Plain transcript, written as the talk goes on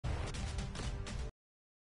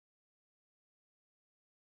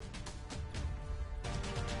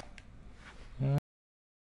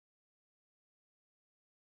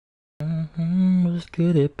Let's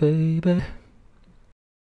get it, baby.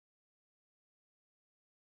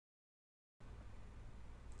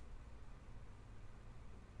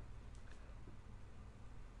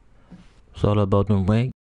 It's all about them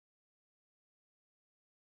rank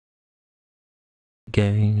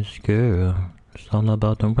games, girl. It's all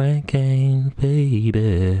about them rank games,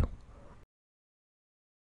 baby.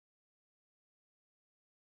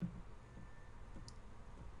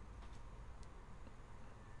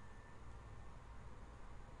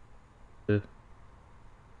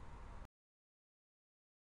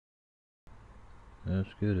 Let's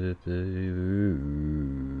get it, baby.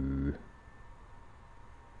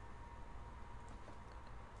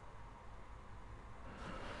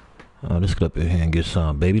 Oh, let's get up in here and get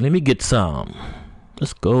some, baby. Let me get some.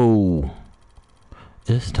 Let's go.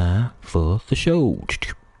 It's time for the show.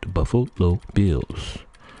 The Buffalo Bills.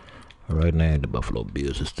 Right now, the Buffalo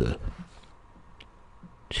Bills is the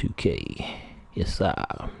 2K. Yes, sir.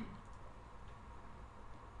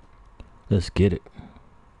 Let's get it.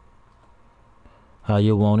 How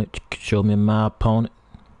you want it? Show me my opponent.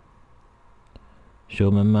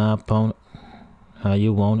 Show me my opponent. How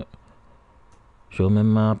you want it? Show me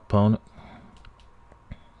my opponent.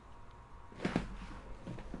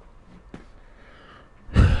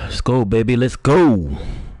 Let's go, baby. Let's go.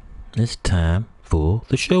 It's time for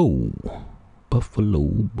the show.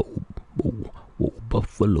 Buffalo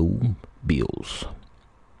Bills.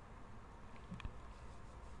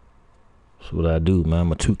 That's what I do, man.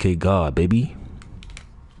 I'm a 2K god, baby.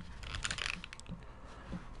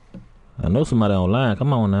 I know somebody online.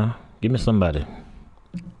 Come on now. Give me somebody.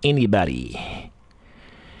 Anybody.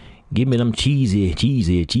 Give me them cheesy.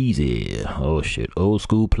 Oh shit. Old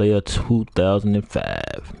school player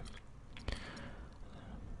 2005.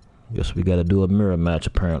 Guess we gotta do a mirror match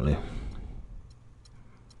apparently.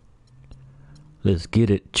 Let's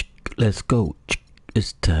get it. Let's go.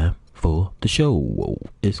 It's time for the show.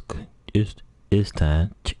 It's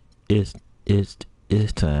time. It's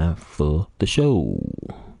time for the show.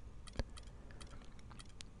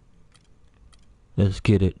 Let's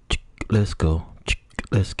get it. Let's go.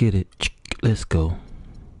 Let's get it. Let's go.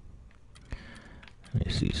 Let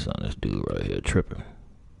me see son. This dude right here tripping.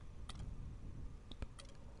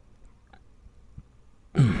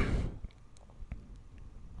 Come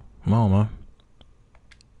on, man.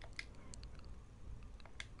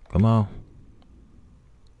 Come on.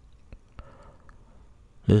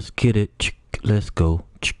 Let's get it. Let's go.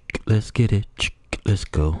 Let's get it. Let's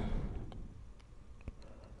go.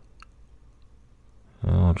 I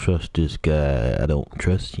don't trust this guy. I don't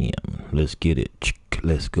trust him. Let's get it.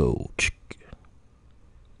 Let's go.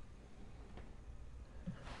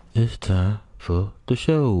 It's time for the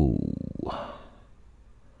show.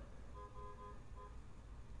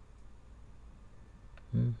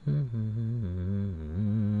 The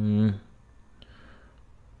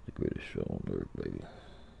greatest show on earth, baby.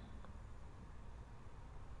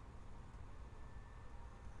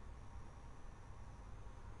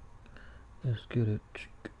 Let's get it.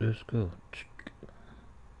 Let's go.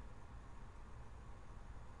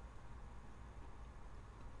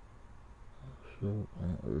 Show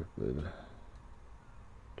on earth, baby.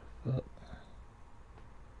 The fuck?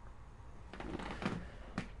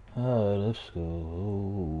 Alright, let's go.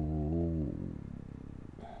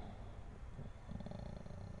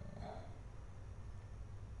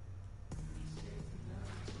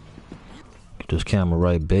 Get this camera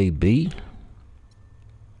right, baby.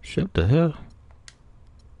 Shit, the hell?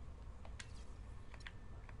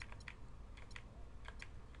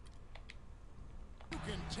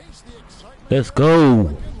 Let's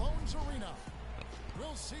go.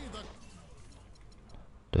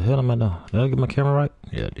 The hell am I doing? Did I get my camera right?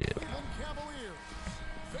 Yeah, I did.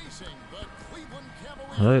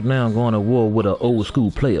 Right now I'm going to war with an old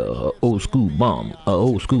school player, an old school bomb, an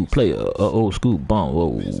old school player, an old school bomb.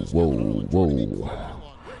 Whoa.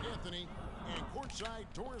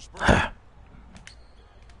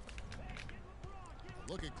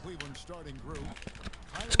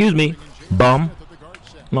 Excuse me, bum.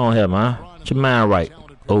 Come on here, man. Get your mind right.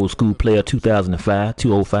 Old school player 2005,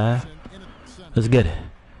 205. Let's get it.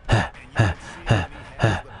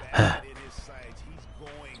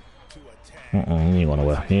 He ain't going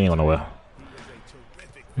nowhere. He ain't going nowhere.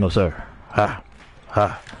 No, sir. That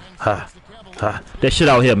shit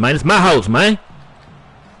out here, man. It's my house, man.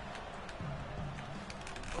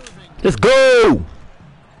 Let's go.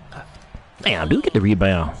 Damn, dude, get the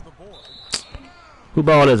rebound. Who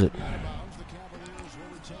ball is it?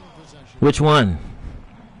 Which one?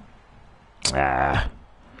 Get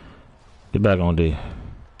back on there.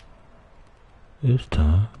 It's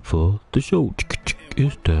time for the show.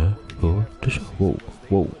 It's time for the show. Whoa,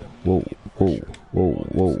 whoa, whoa, whoa, whoa,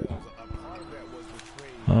 whoa.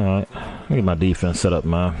 Alright, let me get my defense set up,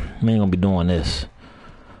 man. I ain't gonna be doing this.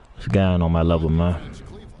 This guy ain't on my level, man.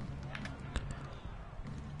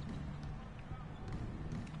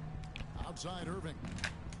 Outside Irving.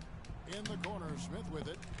 In the corner, Smith with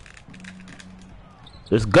it.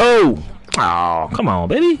 Let's go! Oh, come on,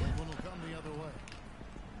 baby.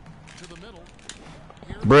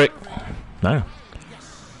 Brick. Nah.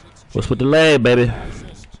 What's with the leg, baby?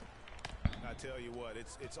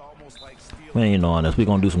 We ain't on this. We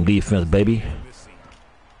gonna do some defense, baby.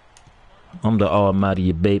 I'm the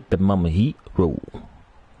almighty baby mama hero.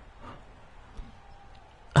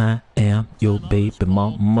 I am your baby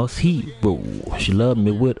mama's hero. She loved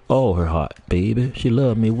me with all her heart, baby. She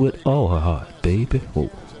loved me with all her heart, baby. Whoa.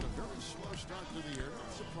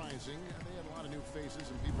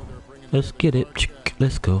 Let's get it.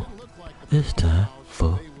 Let's go. It's time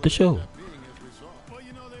for the show.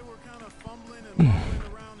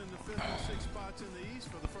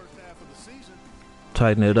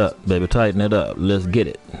 Tighten it up, baby. Tighten it up. Let's get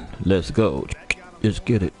it. Let's go. Let's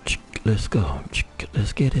get it. Let's go.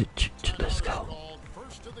 Let's get it. Let's go.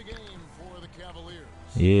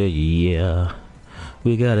 Yeah, yeah.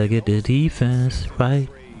 We gotta get the defense right.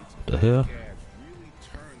 The hell?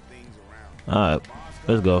 Alright.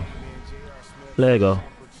 Let's go. Let go.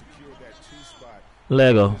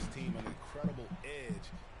 Let go.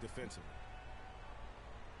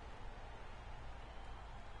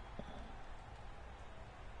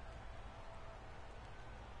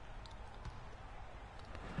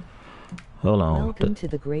 Hold on. Welcome to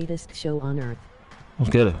the greatest show on earth. Let's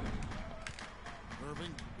get it.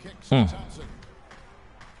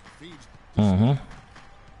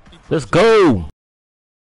 Let's go.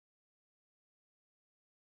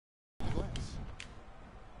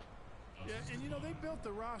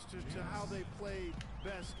 The rosters to how they played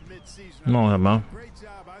best mid-season. No, man. Great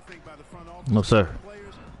job, I think, by the front office. No, sir.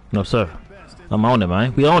 No, sir. I'm on it,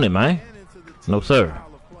 man. We on it, man. No, sir.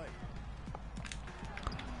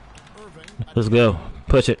 Let's go.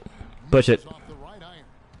 Push it. Push it.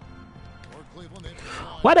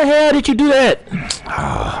 Why the hell did you do that?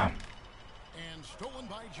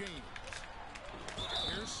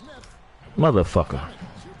 Motherfucker.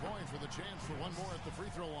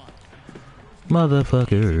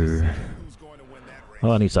 Motherfucker.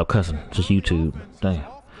 Oh, I need to stop cussing. Just YouTube. Damn.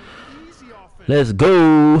 Let's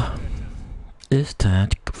go. It's time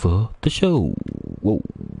for the show. Whoa,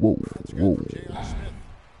 whoa, whoa.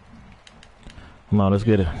 Come on, let's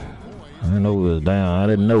get it. I didn't know we was down. I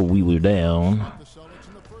didn't know we were down.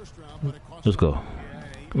 Let's go.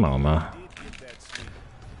 Come on, man.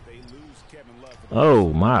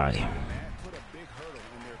 Oh, my.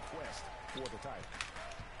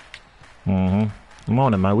 I'm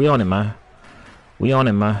on it, man. We on it, man. We on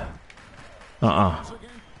it, man.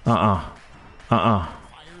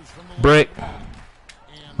 Break.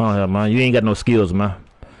 Oh, yeah, man. You ain't got no skills, man.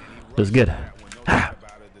 Let's get it. Ah.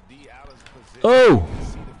 Oh!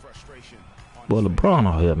 Boy, LeBron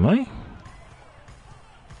out here, man.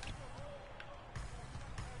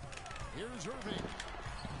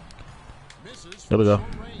 There we go.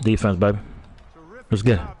 Defense, baby. Let's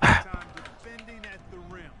get it. Ah.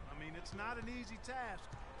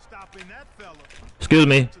 Excuse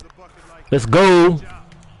me. Let's go.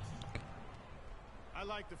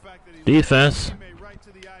 Defense.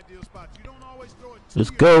 Let's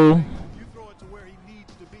go.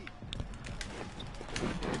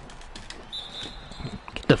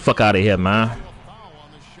 Get the fuck out of here, man.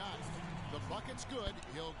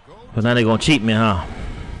 But now they're gonna cheat me, huh?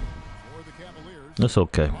 It's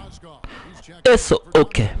okay. It's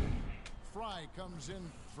okay.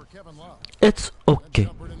 It's okay.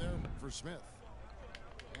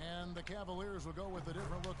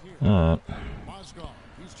 Alright.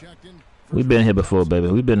 We've been here before, baby.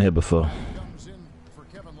 We've been here before.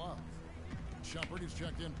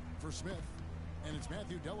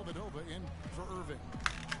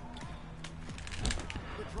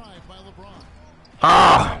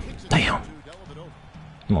 Ah, damn.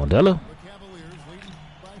 Come on, Della.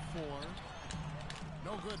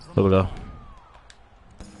 There we go.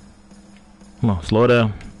 Come on, slow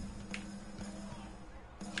down.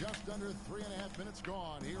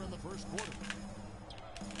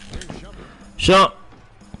 Shump.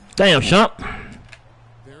 Damn, Shump.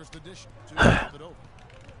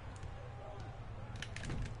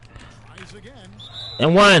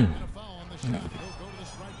 And one.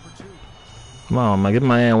 Come on, man. Give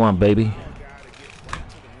my and one, baby.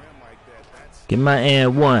 Give my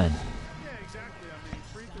and one.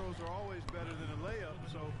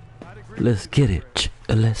 Let's get it.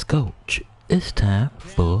 Let's go. It's time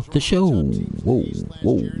for the show. Whoa,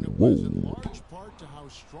 whoa, whoa.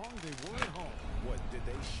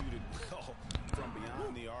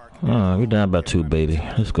 We're down by 2, baby.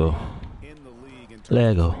 Let's go.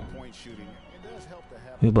 Lego.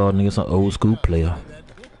 We bought niggas some old school player.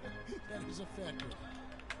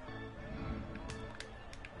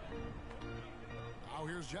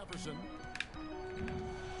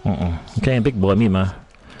 You can't big boy me, man.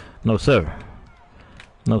 No, sir.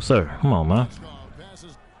 No, sir. Come on, man.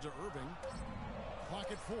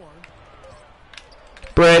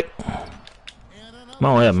 Break. Come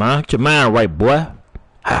on here, man. Get your mind right, boy.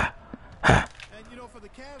 Ha. Ha.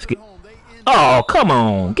 Oh, come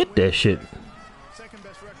on. Get that shit.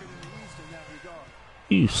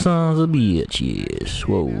 You sons of bitches.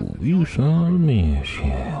 Whoa. You sons of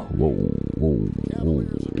bitches. Whoa, whoa, whoa,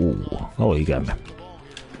 whoa. Oh, you got me.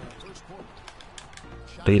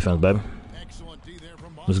 Defense, baby.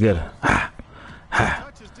 Let's get it. Ha.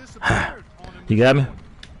 Ha. Ha. You got me?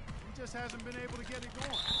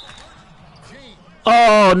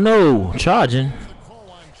 Oh, no. Charging.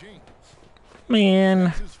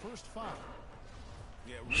 Man.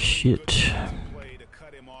 Shit.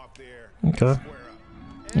 Okay.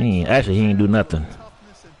 Actually, he ain't do nothing.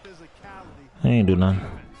 He ain't do nothing.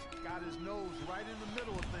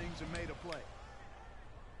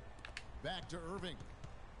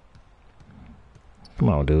 Come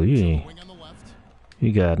on, dude.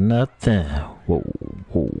 You got nothing. Whoa,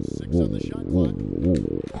 whoa, whoa, whoa,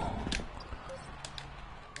 whoa.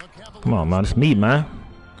 Come on, man. It's me, man.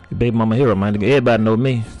 Your baby mama hero, man. Everybody know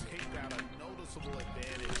me.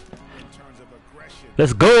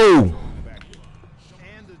 Let's go.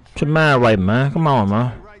 Get your mind right, man. Come on,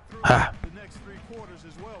 man. Ha.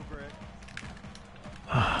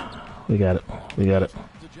 We got it. We got it.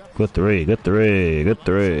 Good three. Good three. Good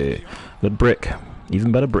three. Good brick.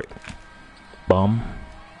 Even better brick. Bomb.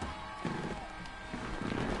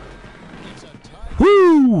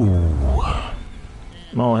 Woo!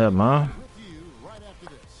 Come on here, man.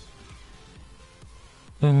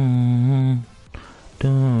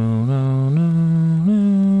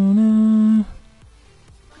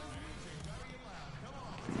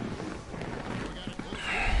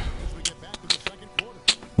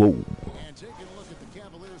 Whoa.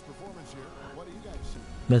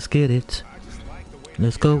 Let's get it.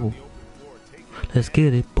 Let's go. Let's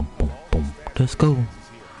get it. Boom, boom, boom. Let's go.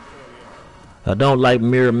 I don't like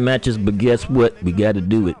mirror matches, but guess what? We gotta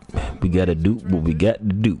do it. We gotta do what we got to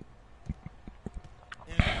do.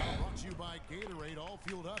 Brought to you by Gatorade, all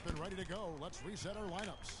fueled up and ready to go. Let's reset our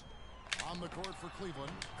lineups. On the court for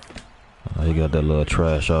Cleveland. Oh, you got that little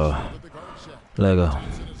trash Lego.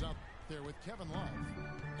 Thompson is out there with Kevin Love.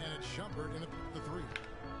 And it's Shumpert in the three.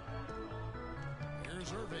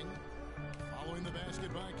 Here's Irving. Following the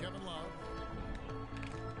basket by Kevin Love.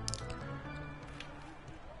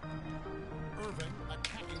 Irving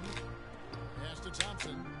attacking. Pass to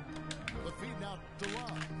Thompson. The feed now to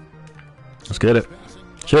Love. Let's get it.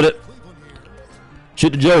 Shoot it.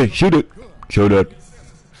 Shoot the J. Shoot it. Shoot it.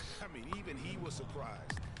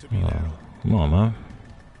 Oh, come on, man.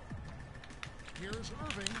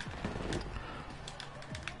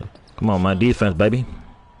 Come on, my defense, baby.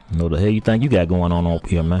 Know the hell you think you got going on up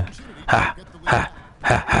here, man? Ha, ha,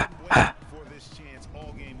 ha, ha, ha.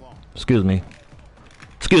 Excuse me.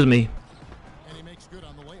 Excuse me.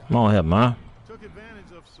 Come on here, man.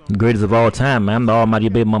 Greatest of all time, man. I'm the almighty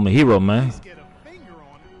baby mama hero, man.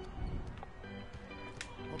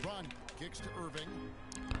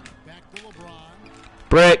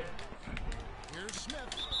 Break.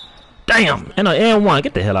 Damn. And one.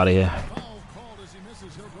 Get the hell out of here.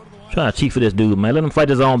 Trying to cheat for this dude, man. Let him fight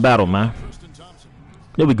his own battle, man.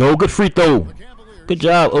 There we go. Good free throw. Good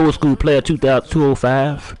job, old school player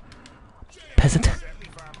 205. Peasant.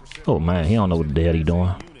 Oh, man. He don't know what the hell he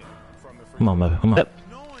doing. Come on, man. Come on.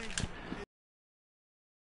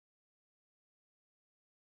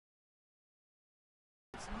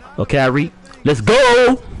 Okay, Kyrie. Let's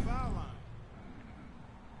go.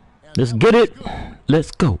 Let's get it.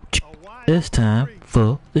 Let's go. It's time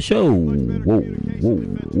for the show. Whoa, whoa,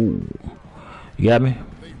 whoa. You got me?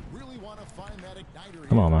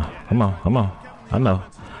 Come on, man. Come on, come on.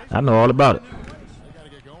 I know all about it.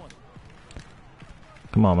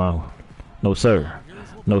 Come on, man. No, sir.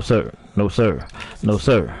 No, sir. No, sir. No,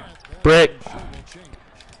 sir. Break.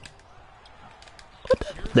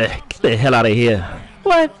 Get the hell out of here.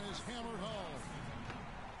 What?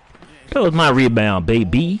 That was my rebound,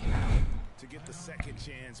 baby.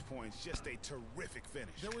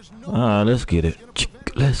 Let's get it.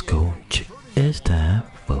 Let's go. It's time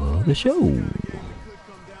for the show.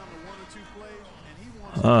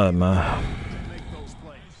 Alright, man.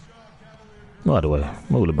 Move out the way.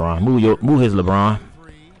 Move LeBron. Move his LeBron.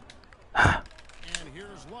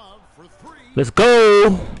 Let's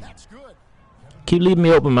go. Keep leaving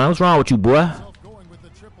me open, man. What's wrong with you, boy?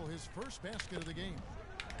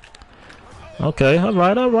 Okay,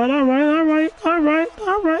 alright.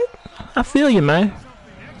 I feel you, man.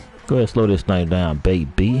 Go ahead, slow this thing down,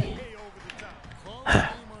 baby.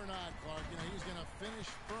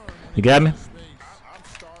 You got me?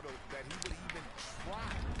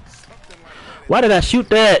 Why did I shoot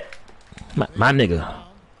that? My nigga.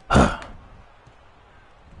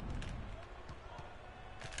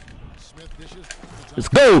 Let's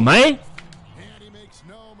go, man.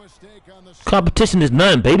 Competition is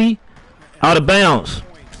none, baby. Out of bounds.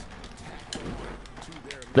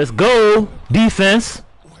 Let's go. Defense.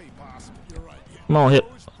 Come on, hit.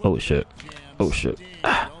 Oh, shit. Oh, shit.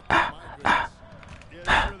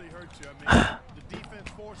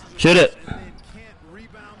 Shoot it.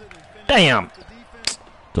 Damn.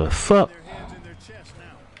 The fuck?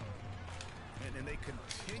 And they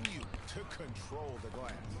continue to control the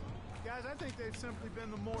glass. Guys, I think they've simply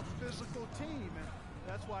been the more physical team, and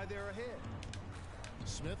that's why they're ahead.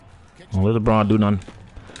 Smith kicks. Don't let LeBron do nothing.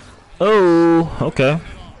 Oh, okay.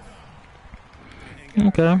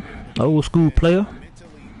 Okay. Old school player.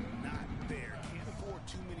 Mentally not there. Can't afford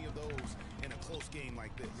too many of those in a close game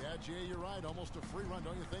like this. Yeah, Jay, you're right. Almost a free run,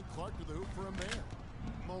 don't you think? Clark to the hoop for him there.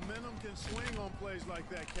 Momentum can swing on plays like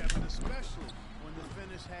that, Kevin, especially when the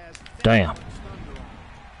finish has. Damn. I'm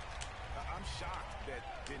shocked that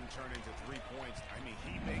didn't turn into 3 points. I mean,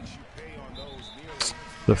 he makes you pay on those nearly.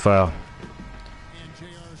 Good foul. And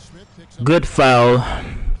J.R. Smith picks up. Good foul.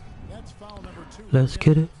 That's foul number 2. Let's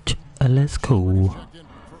get it. Let's go.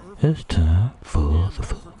 It's time for the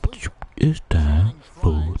foot. It's time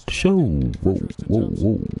for the show. Whoa, whoa,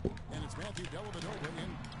 whoa.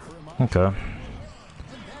 Okay.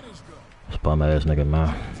 This bum ass nigga,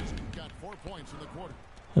 man.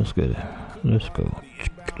 Let's get it. Let's go.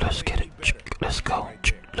 Let's get it. Let's go.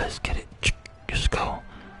 Let's get it. Let's go.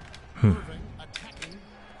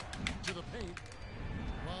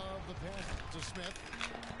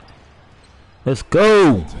 Let's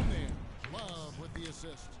go.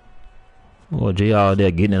 Boy, J out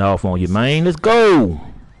there getting it off on you, man. Let's go.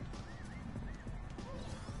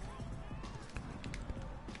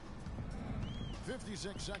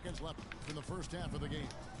 Seconds left in the first half of the game.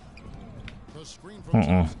 The screen from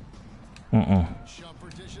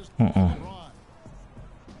Shumpert dishes to LeBron.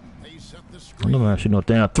 They set the screen. No man, shoot no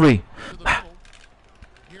damn three.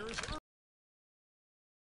 Here's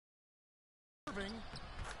Irving.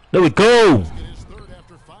 There we go. Get his third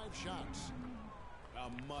after 5 shots. A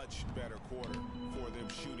much better quarter for them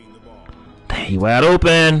shooting the ball. Dang, he wide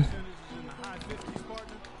open.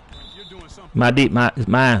 My deep, it's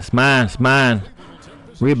mine.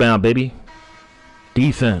 Rebound, baby.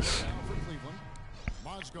 Defense.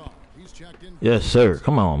 Yes, sir.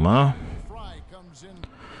 Come on, man.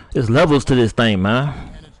 There's levels to this thing,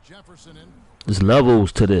 man. There's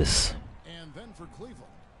levels to this.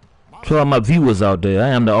 To all my viewers out there, I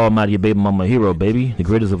am the almighty baby mama hero, baby. The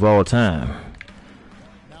greatest of all time.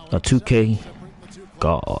 A 2K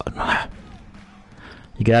God.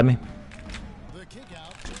 You got me?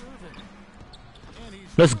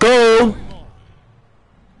 Let's go.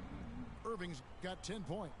 Irving's got 10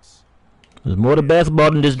 points. There's more to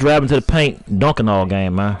basketball than just driving to the paint, dunking all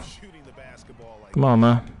game, man. Come on,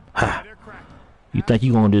 man. Ha. You think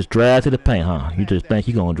you gonna just drive to the paint, huh? You just think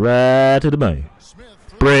you gonna drive to the paint.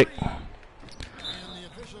 Brick.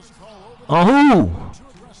 On who?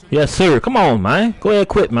 Yes, sir. Come on, man. Go ahead,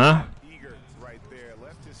 quit, man.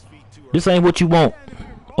 This ain't what you want,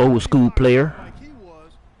 old school player.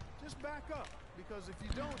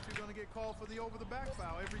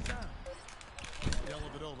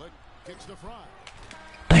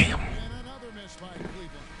 Damn.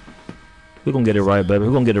 We're gonna get it right, baby.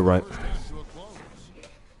 We're gonna get it right.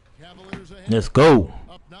 Let's go.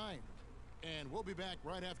 Up 9. And we'll be back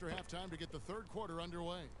right after halftime to get the third quarter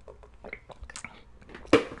underway.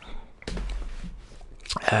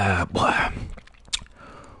 Ah, boy.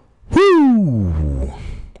 Whoo.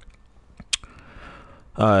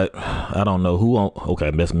 Alright, I don't know who on.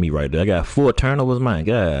 Okay, that's me right there. I got 4 turnovers, man.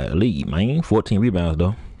 Golly, man. 14 rebounds,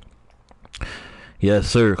 though. Yes,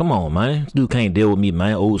 sir. Come on, man. This dude can't deal with me,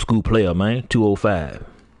 man. Old school player, man. 205.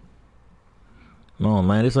 Come on,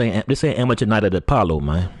 man. This ain't amateur night at the Apollo,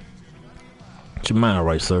 man. Get your mind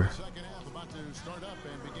right, sir.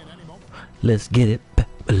 Let's get it.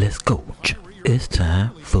 Let's go. It's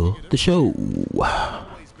time for the show.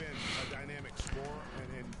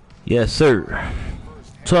 Yes, sir.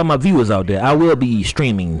 To all my viewers out there, I will be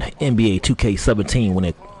streaming NBA 2K17 when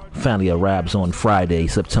it finally arrives on Friday,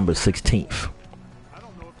 September 16th.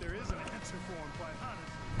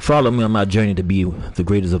 Follow me on my journey to be the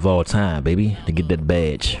greatest of all time, baby. To get that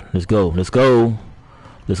badge. Let's go. Let's go.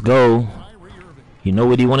 Let's go. You know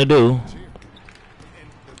what you want to do.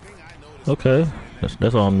 Okay.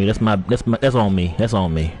 That's on me. That's on me. That's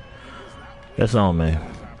on me. That's on me.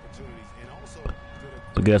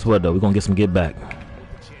 But guess what though? We're gonna get some get back.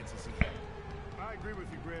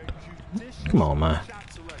 Come on, man.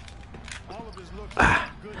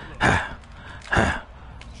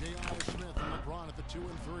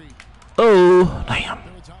 Oh, damn.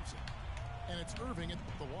 And it's Irving at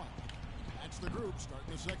the one. That's the group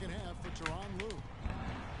starting the second half for Tyronn Lue.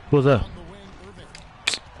 Who's that?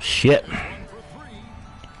 Shit.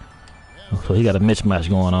 So he got a mismatch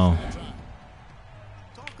going on.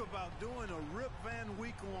 Talk about doing a Rip Van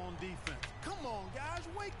Winkle on defense. Come on, guys,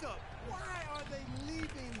 wake up. Why are they leaving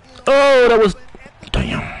him? Oh, that was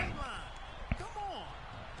damn. Come on.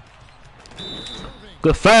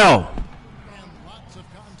 Good foul.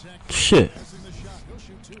 Shit.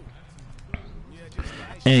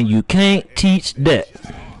 And you can't teach that.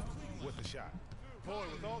 With the shot. Boy,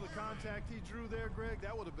 with all the contact he drew there, Greg,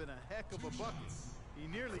 that would have been a heck of a bucket. He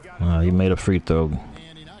nearly got it. He made a free throw.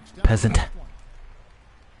 Peasant.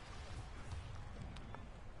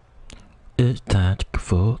 It's time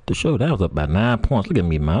for the show. That was up by 9 points. Look at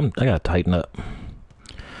me, man. I gotta tighten up.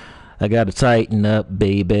 I gotta tighten up,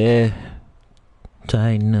 baby.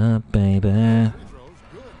 Tighten up, baby.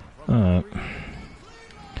 Alright.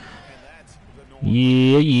 Yeah.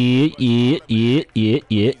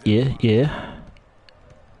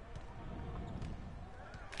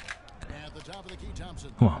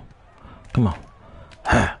 Come on.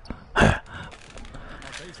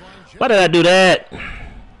 Why did I do that?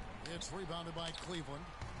 It's rebounded by Cleveland.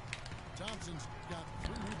 Thompson's got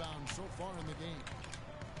 3 rebounds so far in the game.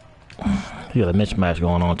 You got a mismatch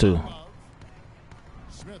going on too.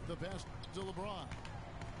 Smith the pass to LeBron.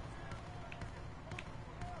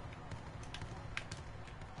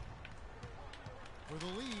 For the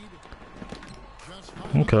lead. Just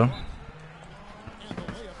Okay. and the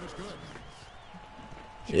layup is good.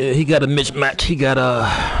 Yeah, he got a mismatch. He got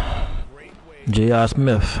J.R.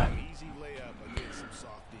 Smith.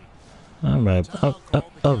 Alright.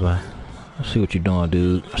 Alright. I see what you're doing,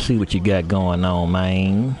 dude. I see what you got going on,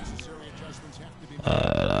 man.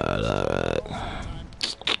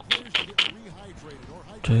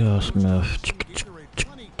 J.R. Smith.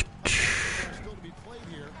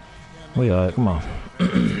 We are. Come on.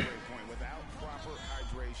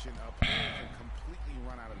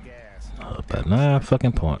 About 9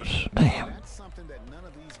 fucking points. Damn.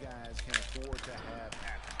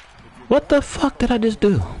 What the fuck did I just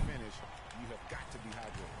do? And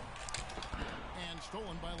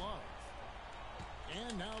stolen by Love.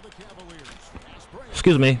 And now the Cavaliers. Fast break.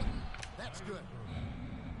 Excuse me. That's good.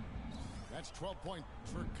 That's 12 points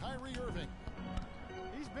for Kyrie Irving.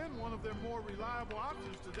 He's been one of their more reliable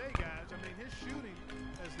options today, guys. I mean, his shooting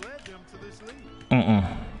has led them to this lead.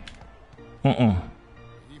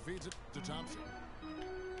 He feeds it to Thompson.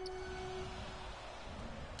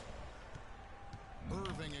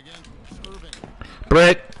 Irving again. Irving.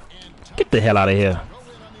 Brick. Get the hell out of here.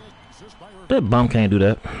 That bum can't do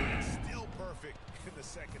that. Still perfect in the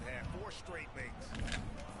second half. 4 straight makes.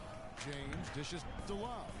 James dishes to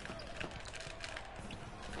Love.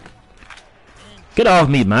 Get off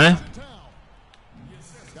me, man.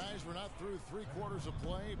 Guys, we're not through 3 quarters of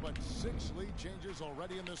play, but 6 lead changes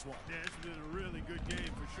already in this one. Yeah, it's been a really good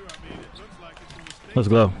game for sure. I mean, it looks like it's going to stay Let's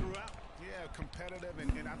go. throughout. Yeah, competitive,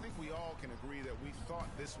 and I think we all can agree that we thought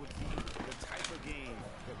this would be the type of game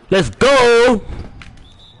that would. Let's go.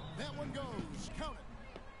 That one goes. Count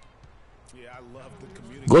it. Yeah, I love the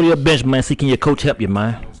community. Go to your bench, man. See, can your coach help you,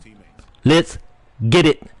 man? Those teammates. Let's get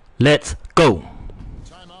it. Let's go.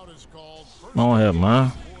 Timeout is called. First Go ahead,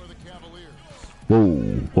 man. for the Cavaliers.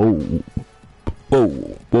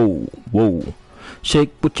 Whoa.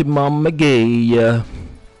 Shake what your mama gave ya. A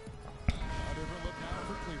different look now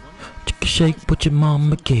for Cleveland. Shake what your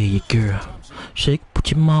mama gave you, girl. Shake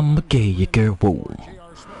what your mama gave you, girl. Whoa.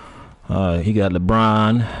 J.R. Smith. He got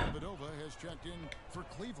LeBron. Vadova has checked in for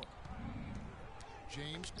Cleveland.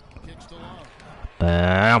 James kicks to Love.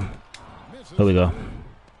 Bam. Misses. There we go.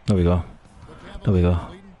 The There we go. Cavaliers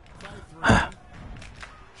leading by 3.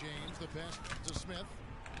 James the pass to Smith.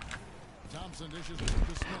 Thompson dishes to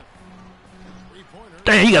Smith. 3-pointer.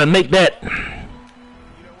 Dang, you gotta make that.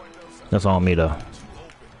 That's on me, though.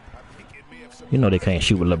 You know they can't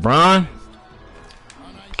shoot with LeBron.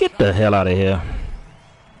 Get the hell out of here.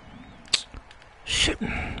 Shit.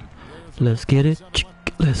 Let's get it.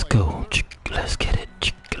 Let's go. Let's get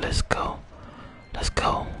it. Let's go. Let's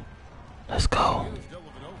go. Let's go.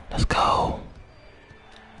 Let's go.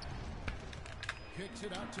 Kicks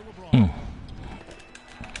it out to LeBron.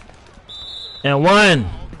 And one.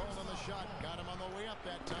 Calling the shot. Got him on the way up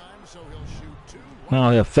that time, so he'll shoot two.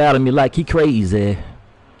 Now he'll fouling me like he crazy.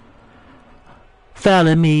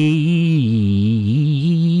 Fouling me.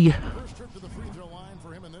 First trip to the free throw line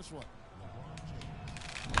for him in this one.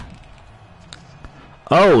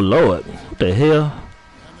 Oh Lord. What the hell?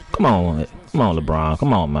 Come on. Come on, LeBron.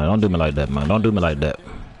 Come on, man. Don't do me like that, man. Don't do me like that. For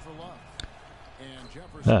Love. And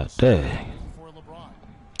Jefferson God dang. for LeBron.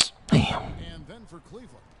 Damn. And then for Cleveland.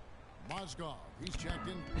 Mozgov. He's checked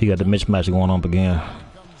in. He got the mismatch going on again.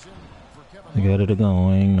 Comes in for Kevin He got it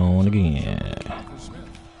going on again. for Smith.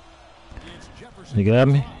 It's Jefferson. You got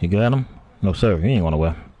me? You got him? No, sir. He ain't going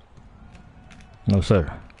nowhere. No,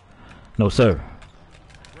 sir. No, sir.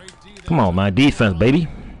 Great D there. Come on, man. Defense, baby.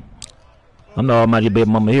 I'm the almighty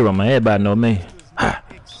baby mama hero, man. Everybody know me.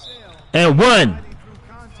 And one.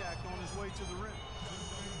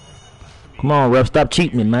 Come on, ref. Stop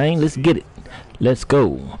cheating me, man. Let's get it. Let's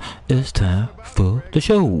go. It's time for the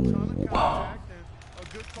show.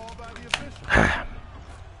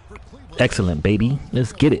 Excellent, baby.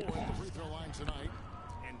 Let's get it. Free throw line tonight.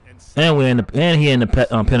 And we're in the he in the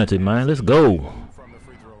penalty, man. Let's go. From the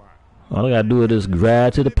free throw line. All I gotta do is just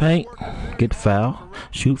drive to the paint, get foul,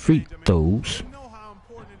 shoot free throws,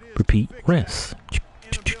 repeat, rinse.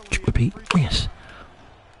 Repeat, rinse.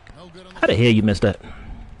 No good on How the hell you missed that?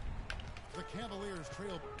 the Cavaliers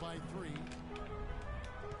trail by 3.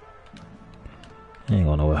 Ain't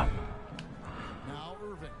going nowhere. Now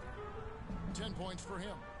Irving. 10 points for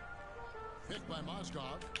him. Picked by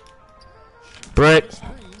Mozgov. Break.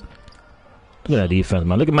 Screen. Look at that defense,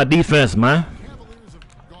 man. Look at my defense, man. Cavaliers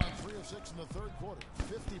have gone 3 of 6 in the third quarter.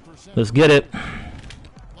 50%. Let's get it.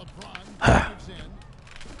 LeBron drives in.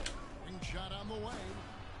 Ring shot on the way.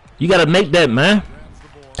 You gotta make that, man. Grabs the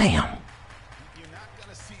ball. Damn. You're not going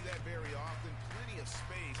to see that very often. Plenty of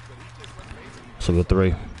space, but he just basically So good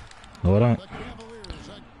three. No, it ain't. The Cavaliers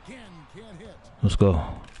again can't hit. Let's go.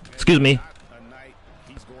 Excuse me. not a night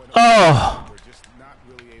he's going to Oh. we're just not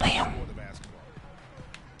really able to score the basketball.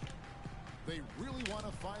 They really want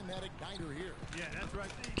to find that igniter here. Yeah, that's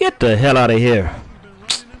right. Get the hell out of here. He's been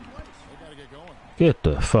running in place. They got to get going. Get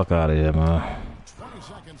the fuck out of here, man. 20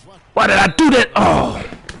 seconds left. Why did I do that? Oh.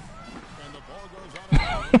 And the ball goes out of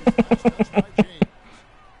bounds. Nice touch by James.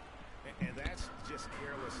 And that's just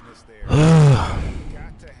carelessness there. You've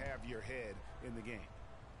got to have your head in the game.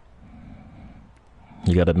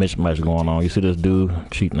 You got a mismatch going on. You see this dude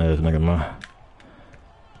cheating ass nigga, man.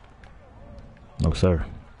 No, sir.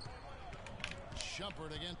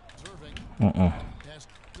 Shumpert against Irving. Pass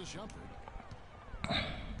to Shumpert.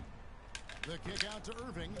 The kick out to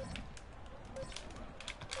Irving.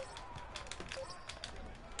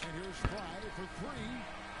 And here's Fry for 3.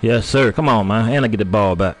 Yes, sir. Come on, man. And I get the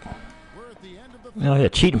ball back. We're at the end of the You know, here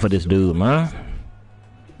cheating for this dude, man.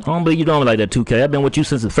 I don't believe you doing me like that, 2K. I've been with you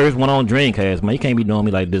since the first one on Dreamcast, man. You can't be doing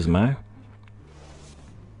me like this, man.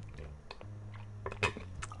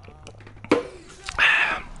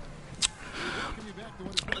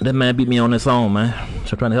 That man beat me on his own, man.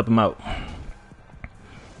 So I'm trying to help him out.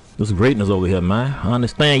 There's greatness over here, man. I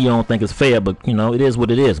understand you don't think it's fair, but, you know, it is what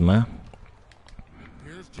it is, man.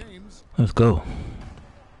 Here's James Let's go.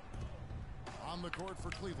 on the court for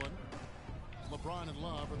Cleveland. LeBron and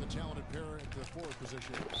Love are the talented pair at the forward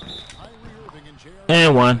position. Kyrie Irving and J.R.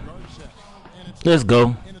 And one. guard set. And it's Let's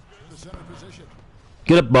go. in the center position.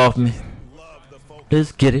 Get up off me.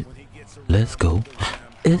 Let's get it. Let's go.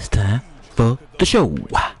 It's time for the show.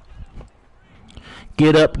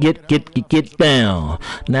 Get up, get down.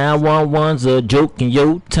 911's a joke in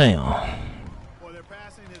your town. Well, their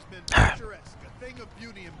passing has been picturesque, a thing of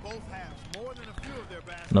beauty in both halves, more than a few of their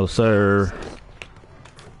baskets. No, sir.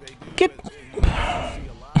 Get.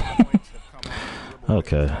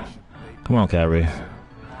 Okay. Come on, Kyrie.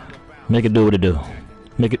 Make it do what it do.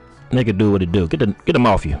 Make it do what it do. Get them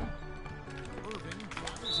off you.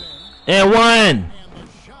 And one. And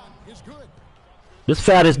the shot is good. Let's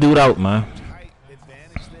fire this dude out, man. Height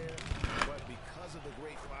advantage there, but because of the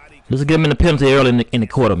great body Let's get him in the penalty early in the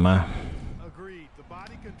quarter, man. Agreed. The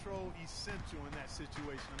body control essential in that situation. I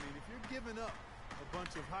mean, if you're giving up a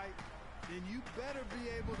bunch of height, then you better be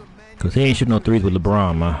able to manage. Because he ain't shooting no threes with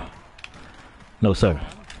LeBron, man. No, sir.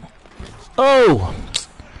 Oh!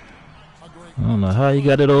 I don't know how you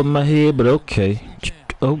got it over my head, but okay.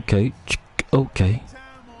 Okay. Okay.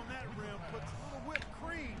 Time on that rim puts a little whipped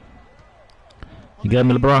cream. You got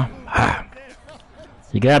me, LeBron? Ah.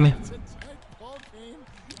 You got me? It's a tight ball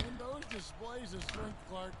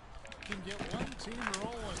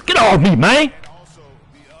off me, man. And also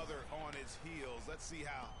the other on his heels. Let's see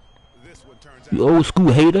how this one turns You out. old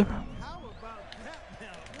school hater. How about that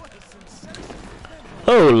now? What a sensational finish.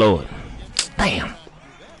 Oh Lord. Damn.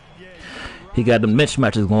 He got the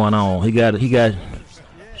mismatches going on. He got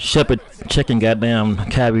Shepard checking goddamn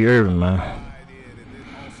Kyrie Irving, man.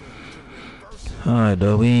 All right,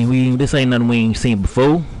 though. This ain't nothing we ain't seen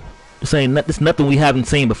before. This nothing we haven't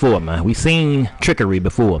seen before, man. We seen trickery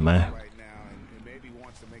before, man. Right now, and maybe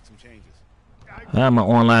wants to make some changes. I'm an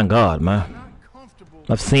online god, man. Not comfortable.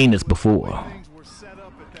 I've seen this before. Things were set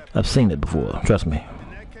up at that I've seen it before. Trust me. In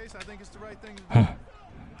that case, I think it's the right thing to do.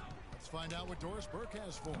 Let's find out what Doris Burke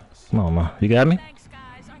has for us. Come on, man. You got me? Thanks,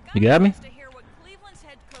 guys. I You got me? to hear what Cleveland's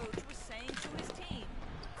head coach was saying to his team.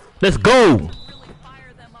 Let's go. Really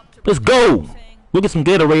fire them up to Let's go. saying We'll get some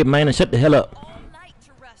Gatorade, man, and shut the hell up. all night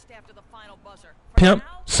to rest after the final buzzer. For Pimp, now,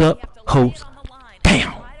 sup, we have to lay it hoes. on the line and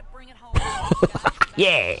Damn. try to bring it home.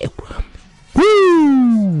 Yeah.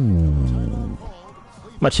 Woo.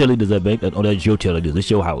 My cheerleaders that big. Oh, that's your cheerleaders. It's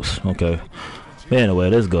your house. Okay. Anyway,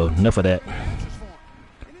 let's go. Enough of that.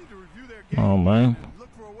 They need to review their game Oh, man. and look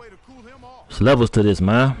for a way to cool him off. There's levels to this,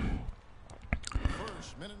 man.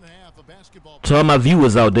 First minute and a half of basketball. To all my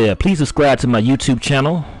viewers out there, please subscribe to my YouTube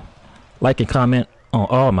channel. Like and comment on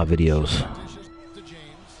all my videos. Dishes to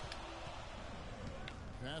James.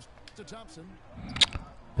 Pass to Thompson.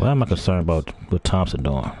 Why am I concerned about what Thompson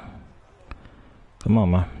doing? Come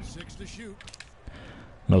on, man. 6 to shoot.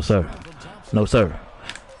 No, sir. From Thompson. No, sir.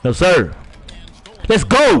 No, sir. And stolen. Let's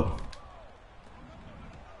go.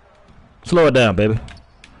 Slow it down, baby.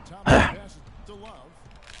 Thompson passes to Love.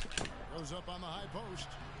 Goes up on the high post.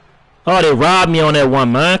 Oh, they robbed me on that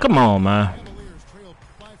one, man. Come on, man. Cavaliers trail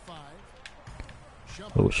by 5.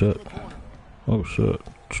 Shumpert Oh, shit. to the corner. Oh, shit.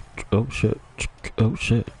 Oh, shit. Oh,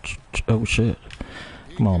 shit. Oh, shit.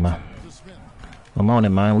 Come on, man. To Smith. I'm on it,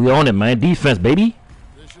 man. We on it, man. Defense, baby.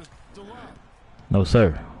 Dishes to Love. No,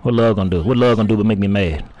 sir. What Love gonna do? What Love gonna do but make me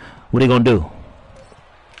mad? What they gonna do?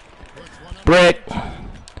 Puts one up. Brick.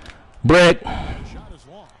 Brick. The shot is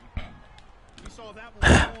long. He saw that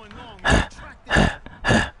one going long. He tracked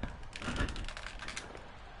it.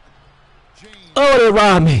 James. Oh, they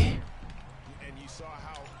robbed me. And you saw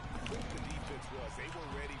how quick the defense was. They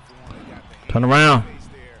were ready for him. They got the Turn around. space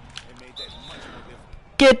there and made that much more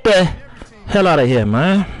difficult. Get the hell out of here,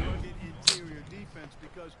 man. Rugged interior defense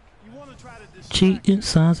because you want to try to distract Cheating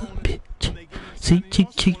sons of a bitch. See, cheat.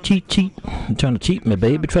 You trying to cheat me,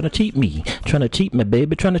 baby. Trying to cheat me. Trying to cheat me,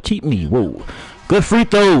 baby. Trying to cheat me. Whoa. Good free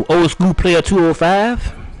throw, old school player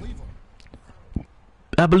 205.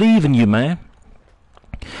 I believe in you, man.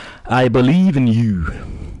 I believe in you.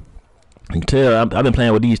 You can tell I've been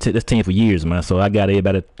playing with this team for years, man. So I got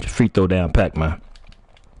everybody free throw down pack, man.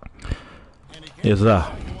 Yes, sir.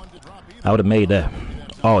 I would have made that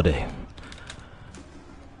all day.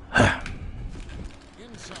 Inside.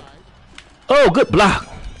 Oh, good block.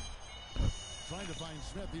 Trying to find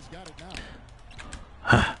Smith. He's got it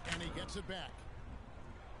now. And he gets it back.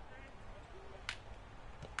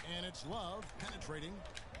 And it's Love penetrating.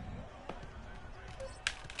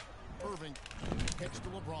 Irving kicks to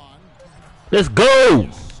LeBron. Let's go. And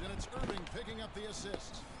it's Irving picking up the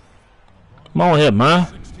assist. Come on here, man.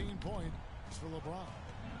 16 points for LeBron.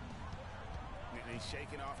 And he's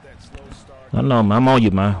shaking off that slow start I know, man. I'm on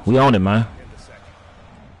you, man. We on it, man. in the second.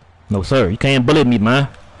 No, sir. You can't bully me, man.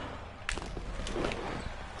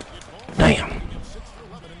 Damn.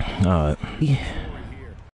 All right. Yeah. Here.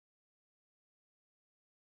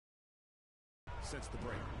 Since the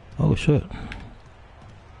break. Oh, shit.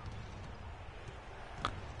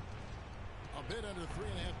 A bit under 3.5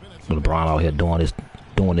 minutes. LeBron out here doing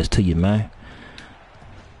this to you, man.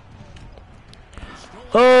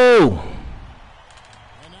 Oh,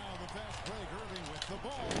 And now the fast break. Irving with the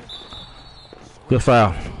ball. good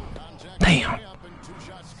foul. Contact Damn. way up and 2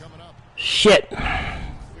 shots coming up. Shit. Clearly a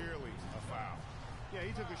foul. Yeah,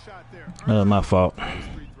 he took a shot there. That was my fault.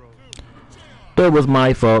 Free throw. That was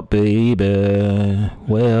my fault, baby.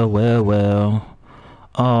 Well.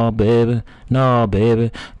 Oh, baby. No,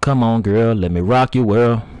 baby. Come on, girl. Let me rock your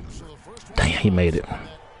world. So the first one Damn, he made it. that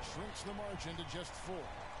shrinks the margin to just 4.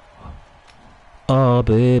 Oh,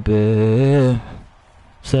 baby.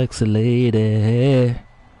 Sexy lady.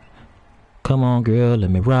 Come on, girl. Let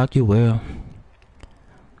me rock your world.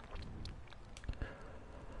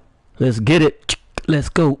 Let's get it. Let's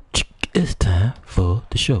go. It's time for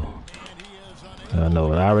the show. And he is unable. I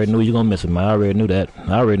know. I already knew you gonna miss it, man. I already knew that.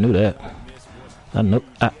 I know.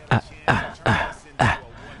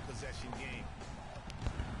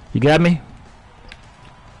 You got me?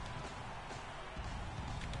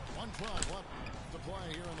 112 left to play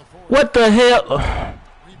here in the fourth. What the hell?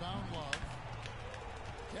 Rebound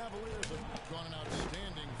Cavaliers have gone an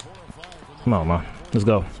outstanding 4 of 5 from the Come on, man. Let's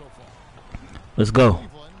go. so far. Let's go.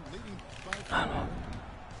 Cleveland leading by 4.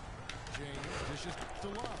 James dishes to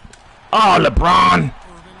Love. Oh, LeBron. Irving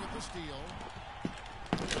with the steal.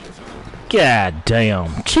 God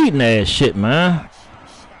damn. Cheating ass shit, man.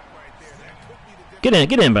 Get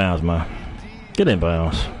in bounds, man. Get in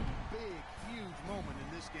bounds. Big, huge moment in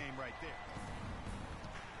this game right there.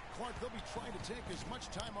 Clark, they'll be trying to take as much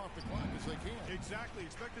time off the clock as they can. Exactly.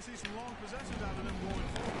 Expect to see some long possessions out of them going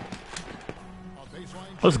forward. A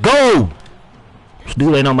baseline Let's go. This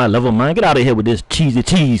dude ain't on my level, man. Get out of here with this cheesy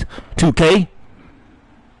cheese. 2K.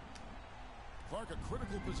 Clark, a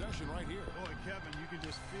critical possession right here. Boy, Kevin, you can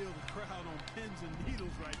just feel the crowd on pins and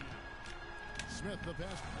needles right now. Smith the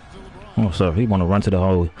pass to LeBron. Oh, sir. He want to run to the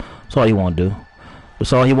hole. That's all he want to do.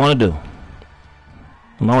 That's all he want to do.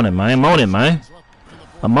 I'm on it, man. I'm on it, man.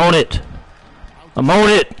 I'm on it. I'm on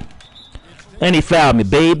it. And he fouled me,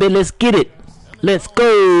 baby. Let's get it. Let's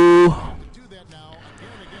go. Do that now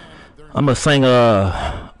again and again. They're I'm gonna sing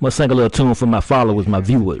a little tune for my followers, my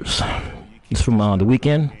viewers. It's from the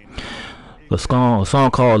weekend. A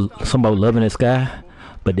song called "Somebody Loving the Sky."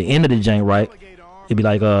 But the end of the jank, right? It'd be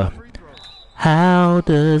like, how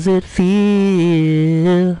does it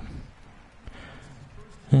feel?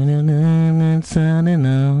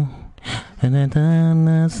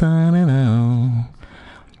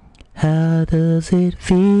 How does it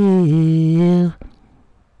feel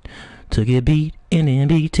to get beat in the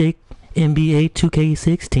NBA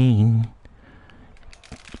 2K16?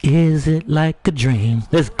 Is it like a dream?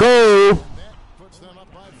 Let's go! puts them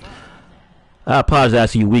up by 5. I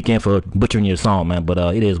apologize to you, Weekend, for butchering your song, man, but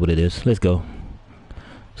it is what it is. Let's go.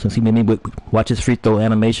 Since he made me watch his free throw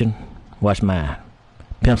animation, watch mine.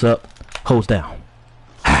 Pimps up, holds down.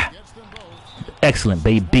 Gets them both. Excellent,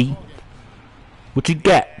 baby. What you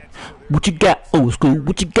got? What you got, old school?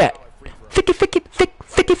 What you got? Fick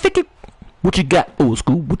it. What you got, old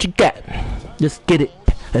school? What you got? Let's get it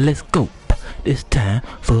and let's go. It's time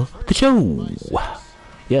for the show.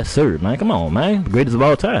 Yes, sir, man. Come on, man. The greatest of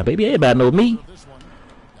all time, baby. Everybody know me. This one.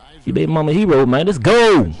 Guys, You baby mama hero, man. Let's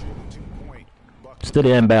go.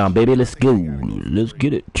 Steady inbound, baby. Let's go. Let's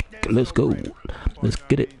get it. Let's go. Let's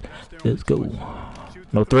get it. Let's go.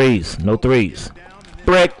 No threes. No threes.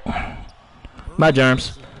 Brick. My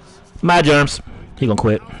germs. My germs. He gonna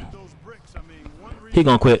quit. He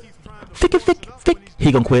gonna quit. Fick.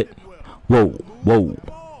 He gonna quit. Whoa.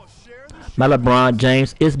 My LeBron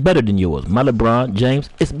James is better than yours. My LeBron James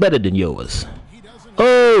is better than yours.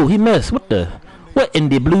 Oh, he missed. What in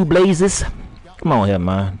the blue blazes? Come on here,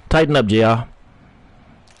 man. Tighten up, JR.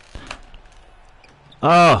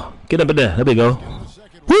 Oh, get up in there. There we go.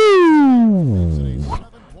 Woo!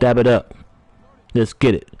 Dab it up. Let's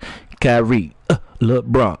get it. Kyrie.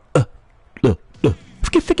 LeBron.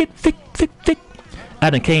 Fick. I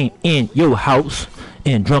done came in your house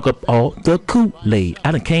and drunk up all the Kool-Aid.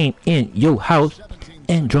 I done came in your house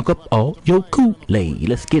and drunk up all your Kool-Aid.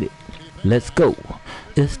 Let's get it. Let's go.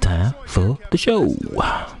 It's time for the show.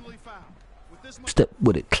 Step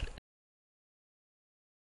with it.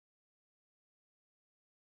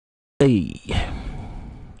 Hey.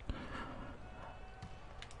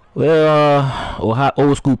 Well,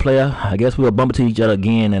 old school player. I guess we'll bump into each other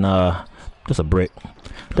again, and that's a brick.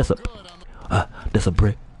 That's a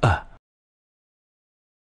brick. now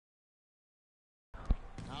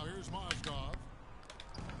here's Mozgov.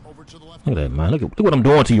 Over to the left. Look at that, man. Look what I'm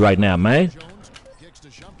doing to you right now, man. Jones kicks to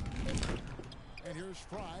Shumpert. And here's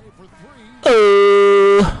Fry for 3. The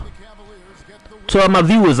Cavaliers get the win. To all my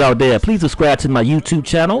viewers out there, please subscribe to my YouTube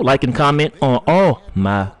channel, like and comment on all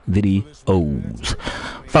my videos.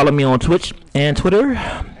 Follow me on Twitch and Twitter,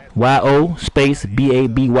 YO space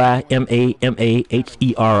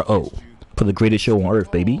BABYMAMAHERO, for the greatest show on earth,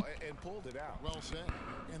 baby. Well said.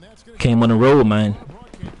 And that's going to Came on the road, man.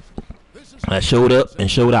 I showed up and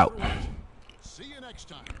showed out. see you next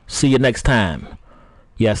time. See you next time.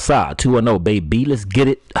 Yes, sir. 2-0, baby. Let's get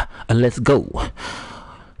it. Let's go.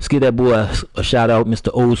 Let's give that boy a shout out, Mr.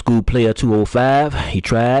 Old School Player 205. He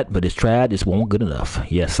tried, but his tried just won't good enough.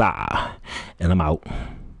 Yes, sir. And I'm out.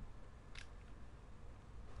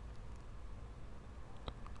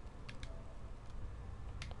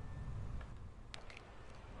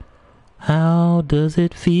 How does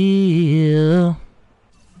it feel?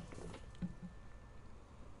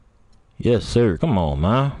 Yes, sir. Come on,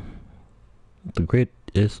 man. The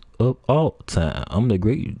greatest of all time. I'm the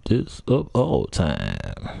greatest of all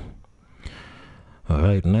time.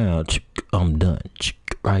 Right now, I'm done.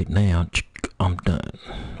 Right now, I'm done.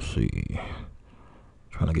 Let's see.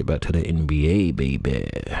 Trying to get back to the NBA, baby.